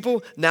 But for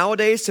people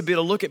nowadays to be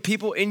able to look at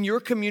people in your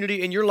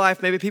community, in your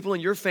life, maybe people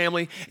in your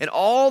family, and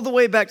all the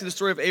way back to the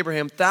story of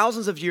Abraham,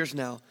 thousands of years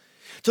now,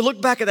 to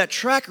look back at that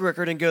track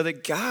record and go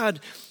that God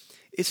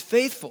is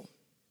faithful.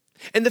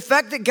 And the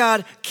fact that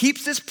God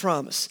keeps this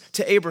promise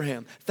to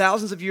Abraham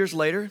thousands of years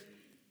later,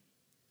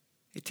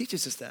 it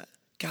teaches us that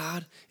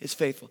God is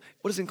faithful.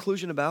 What is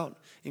inclusion about?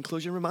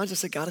 Inclusion reminds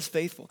us that God is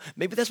faithful.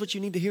 Maybe that's what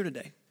you need to hear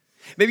today.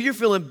 Maybe you're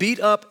feeling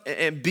beat up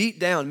and beat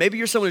down. Maybe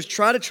you're someone who's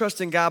trying to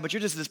trust in God, but you're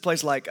just at this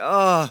place like,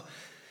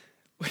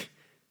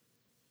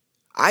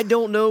 I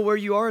don't know where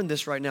you are in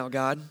this right now,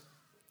 God.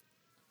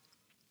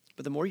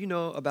 But the more you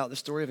know about the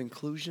story of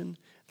inclusion,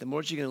 the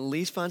more you can at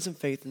least find some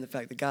faith in the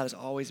fact that God has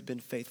always been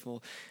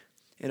faithful.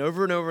 And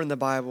over in the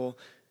Bible,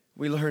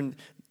 we learn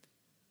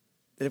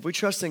that if we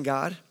trust in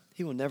God,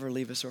 he will never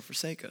leave us or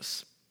forsake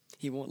us.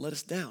 He won't let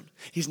us down.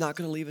 He's not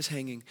going to leave us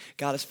hanging.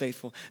 God is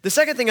faithful. The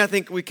second thing I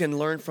think we can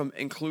learn from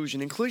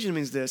inclusion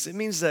means this. It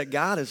means that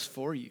God is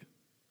for you.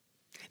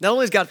 Not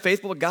only is God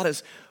faithful, but God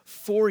is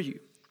for you.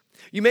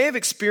 You may have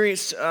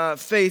experienced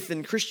faith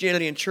in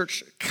Christianity and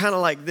church kind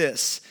of like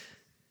this.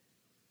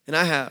 And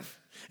I have.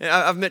 And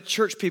I've met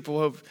church people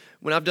who have,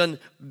 when I've done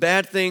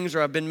bad things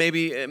or I've been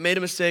maybe made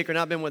a mistake or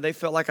not been what they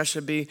felt like I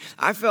should be,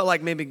 I felt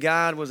like maybe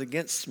God was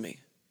against me.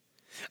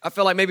 I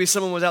felt like maybe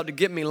someone was out to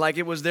get me, like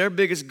it was their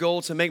biggest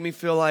goal to make me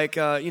feel like,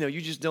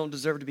 you just don't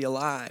deserve to be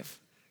alive.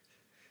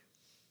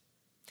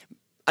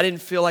 I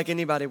didn't feel like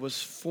anybody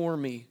was for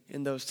me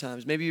in those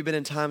times. Maybe you've been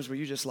in times where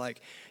you're just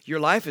like, your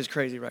life is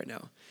crazy right now.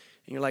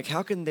 And you're like,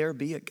 how can there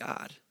be a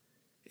God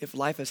if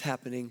life is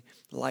happening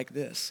like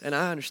this? And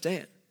I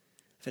understand.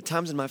 I've had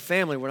times in my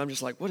family where I'm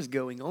just like, what is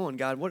going on,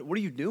 God? What are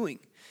you doing?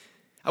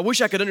 I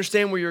wish I could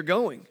understand where you're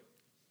going.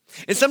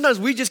 And sometimes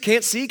we just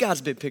can't see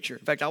God's big picture.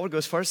 In fact, I would go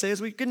as far as say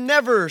as we could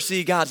never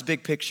see God's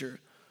big picture.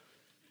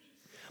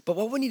 But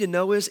what we need to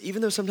know is,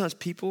 even though sometimes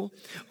people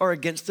are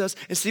against us,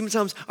 and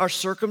sometimes our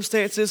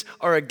circumstances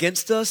are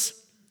against us,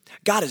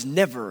 God is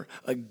never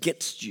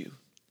against you.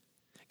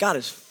 God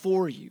is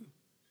for you.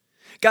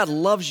 God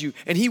loves you,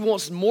 and he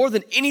wants more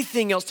than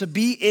anything else to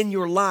be in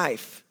your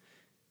life.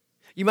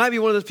 You might be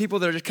one of those people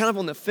that are just kind of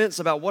on the fence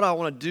about what I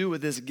want to do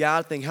with this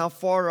God thing. How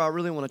far do I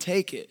really want to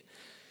take it?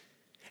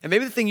 And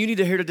maybe the thing you need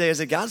to hear today is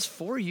that God's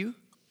for you,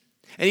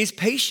 and he's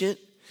patient,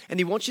 and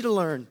he wants you to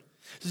learn.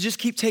 So just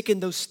keep taking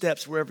those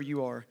steps wherever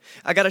you are.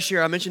 I got to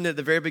share, I mentioned it at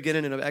the very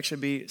beginning, and it'll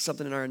actually be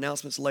something in our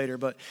announcements later,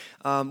 but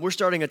we're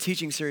starting a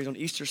teaching series on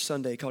Easter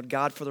Sunday called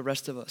God for the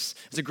Rest of Us.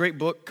 It's a great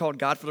book called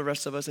God for the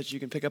Rest of Us that you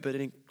can pick up at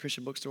any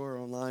Christian bookstore or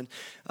online.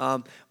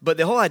 But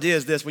the whole idea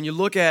is this. When you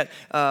look at,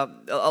 a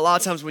lot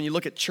of times when you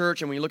look at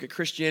church and when you look at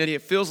Christianity,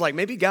 it feels like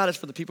maybe God is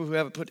for the people who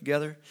have it put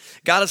together.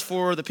 God is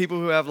for the people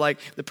who have like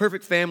the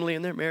perfect family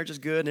and their marriage is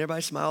good and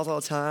everybody smiles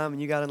all the time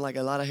and you got in like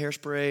a lot of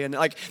hairspray and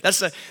like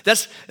that's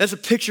a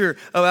picture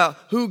about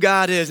who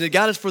God is. And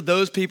God is for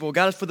those people.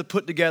 God is for the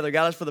put together.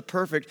 God is for the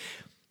perfect.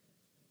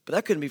 But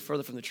that couldn't be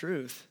further from the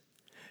truth.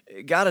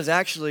 God is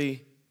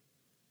actually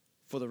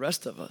for the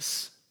rest of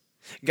us.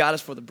 God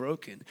is for the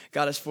broken.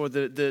 God is for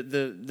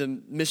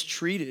the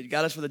mistreated.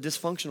 God is for the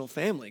dysfunctional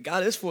family.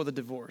 God is for the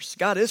divorce.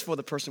 God is for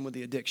the person with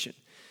the addiction.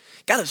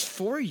 God is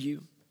for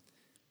you.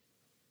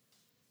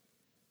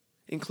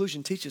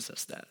 Inclusion teaches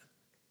us that.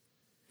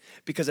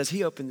 Because as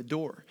he opened the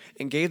door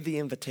and gave the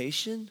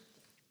invitation,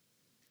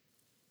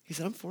 he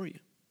said, I'm for you.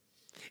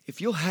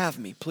 If you'll have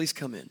me, please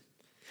come in.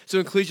 So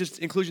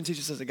inclusion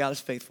teaches us that God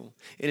is faithful.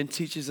 And it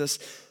teaches us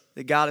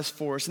that God is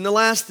for us. And the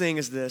last thing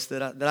is this,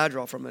 that I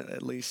draw from it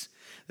at least.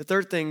 The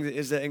third thing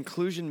is that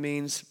inclusion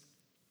means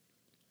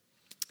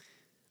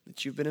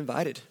that you've been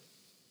invited.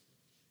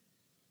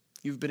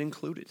 You've been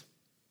included.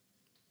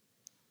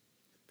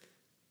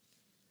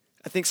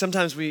 I think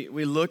sometimes we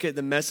look at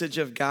the message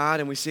of God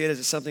and we see it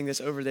as something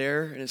that's over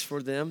there and it's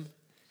for them.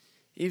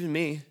 Even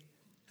me.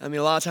 I mean,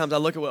 a lot of times I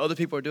look at what other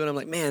people are doing. I'm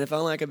like, man, if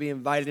only I could be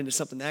invited into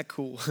something that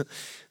cool.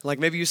 Like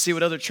maybe you see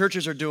what other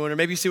churches are doing, or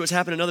maybe you see what's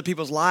happening in other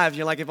people's lives.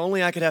 You're like, if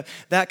only I could have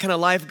that kind of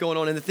life going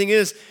on. And the thing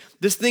is,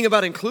 this thing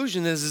about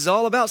inclusion is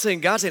all about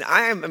saying, God saying,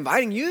 I am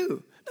inviting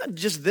you, not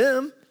just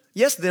them.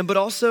 Yes, them, but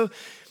also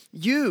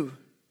you.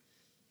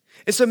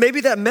 And so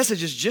maybe that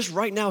message is just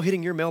right now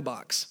hitting your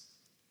mailbox.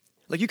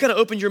 Like you kind of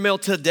opened your mail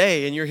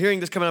today and you're hearing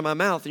this coming out of my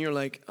mouth and you're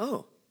like,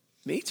 oh,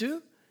 me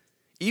too?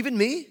 Even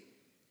me?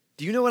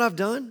 Do you know what I've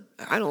done?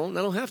 I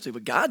don't have to,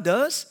 but God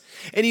does.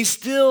 And he's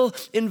still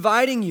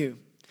inviting you.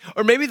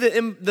 Or maybe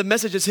the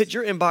message has hit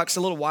your inbox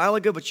a little while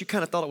ago, but you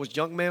kind of thought it was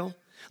junk mail.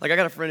 Like I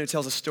got a friend who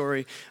tells a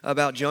story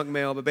about junk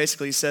mail, but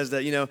basically he says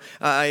that,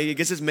 he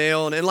gets his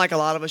mail, and like a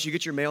lot of us, you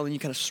get your mail and you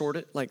kind of sort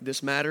it, like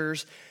this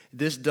matters,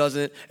 this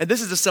doesn't, and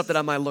this is the stuff that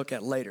I might look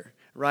at later.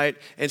 Right?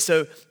 And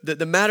so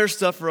the matter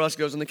stuff for us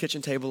goes on the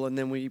kitchen table, and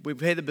then we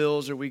pay the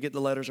bills or we get the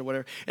letters or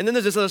whatever. And then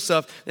there's this other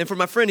stuff. And for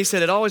my friend, he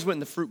said it always went in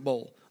the fruit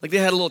bowl. Like they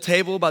had a little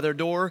table by their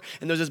door,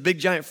 and there's this big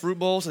giant fruit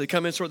bowl. So they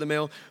come in, sort the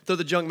mail, throw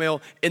the junk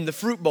mail in the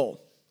fruit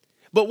bowl.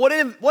 But what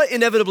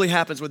inevitably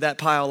happens with that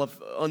pile of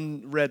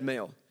unread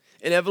mail?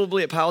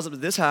 Inevitably, it piles up to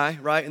this high,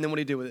 right? And then what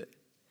do you do with it?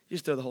 You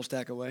just throw the whole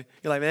stack away.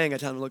 You're like, man, I ain't got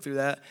time to look through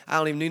that. I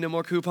don't even need no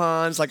more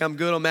coupons. Like, I'm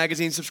good on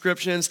magazine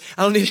subscriptions.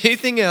 I don't need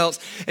anything else.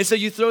 And so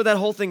you throw that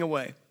whole thing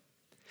away.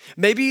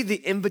 Maybe the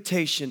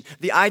invitation,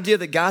 the idea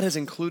that God has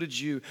included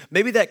you,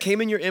 maybe that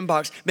came in your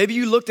inbox. Maybe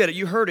you looked at it,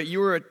 you heard it.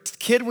 You were a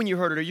kid when you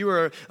heard it, or you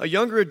were a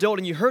younger adult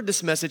and you heard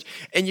this message,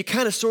 and you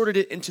kind of sorted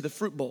it into the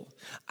fruit bowl.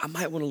 I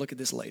might want to look at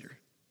this later.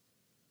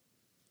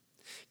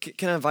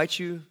 Can I invite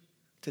you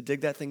to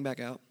dig that thing back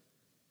out?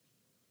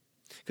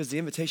 Because the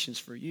invitation's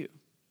for you.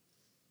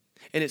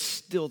 And it's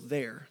still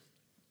there.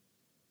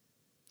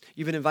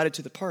 You've been invited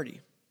to the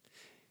party.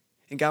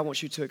 and God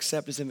wants you to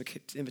accept his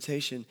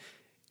invitation.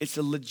 It's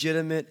a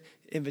legitimate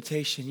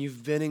invitation.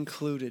 You've been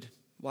included.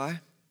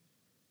 Why?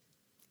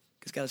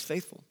 Because God is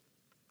faithful.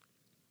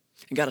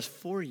 And God is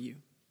for you.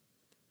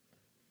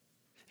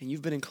 And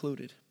you've been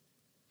included.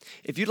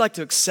 If you'd like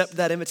to accept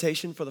that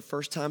invitation for the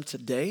first time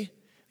today, will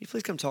you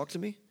please come talk to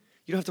me?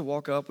 You don't have to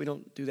walk up. We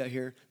don't do that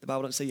here. The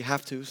Bible doesn't say you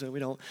have to, so we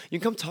don't. You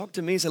can come talk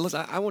to me and say,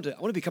 listen, I want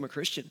to become a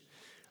Christian.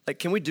 Like,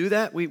 can we do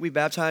that? We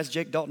baptized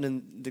Jake Dalton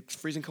in the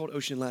freezing cold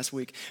ocean last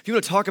week. If you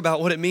want to talk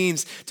about what it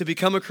means to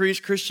become a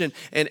Christian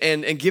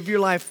and give your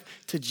life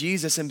to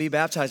Jesus and be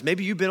baptized,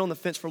 maybe you've been on the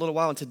fence for a little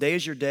while and today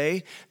is your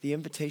day, the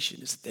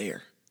invitation is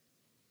there.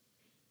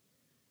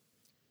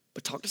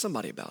 But talk to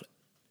somebody about it.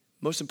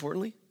 Most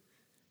importantly,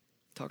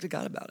 talk to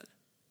God about it.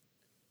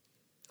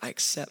 I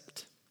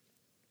accept.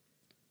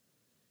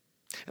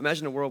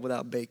 Imagine a world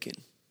without bacon.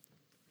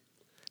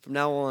 From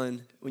now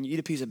on, when you eat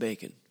a piece of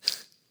bacon,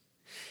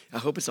 I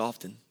hope it's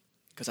often,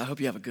 because I hope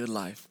you have a good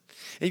life.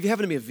 And if you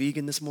happen to be a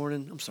vegan this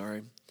morning, I'm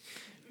sorry.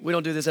 We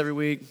don't do this every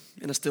week,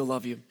 and I still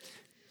love you.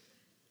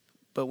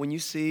 But when you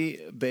see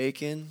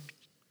bacon,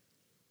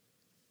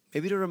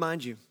 maybe to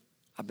remind you,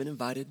 I've been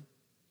invited.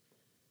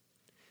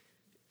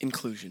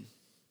 Inclusion.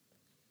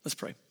 Let's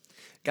pray.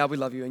 God, we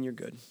love you, and you're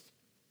good.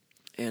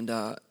 And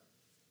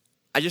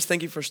I just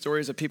thank you for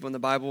stories of people in the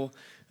Bible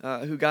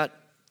who got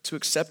to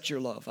accept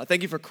your love. I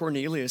thank you for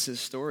Cornelius'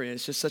 story.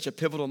 It's just such a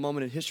pivotal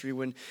moment in history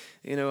when,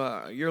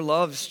 your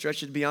love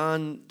stretched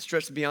beyond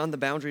the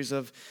boundaries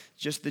of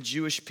just the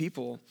Jewish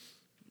people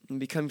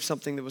and become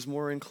something that was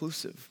more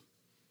inclusive.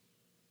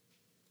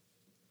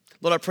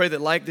 Lord, I pray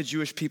that like the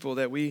Jewish people,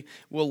 that we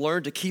will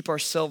learn to keep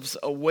ourselves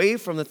away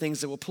from the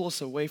things that will pull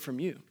us away from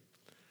you.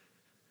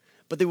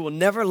 But they will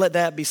never let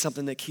that be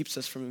something that keeps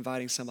us from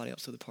inviting somebody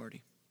else to the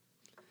party.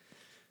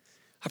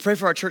 I pray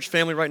for our church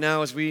family right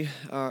now as we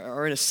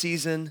are in a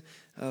season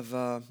of,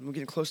 we're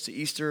getting close to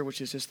Easter,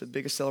 which is just the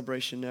biggest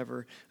celebration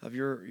ever of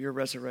your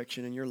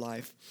resurrection and your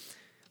life.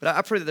 But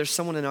I pray that there's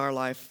someone in our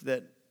life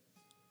that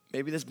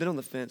maybe that's been on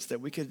the fence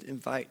that we could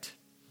invite,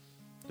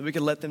 that we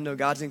could let them know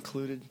God's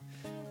included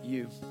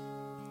you.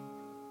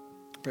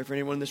 I pray for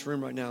anyone in this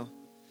room right now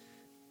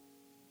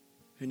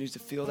who needs to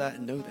feel that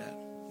and know that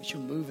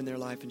you'll move in their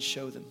life and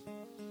show them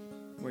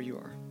where you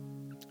are.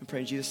 I pray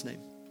in Jesus' name,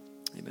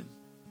 amen.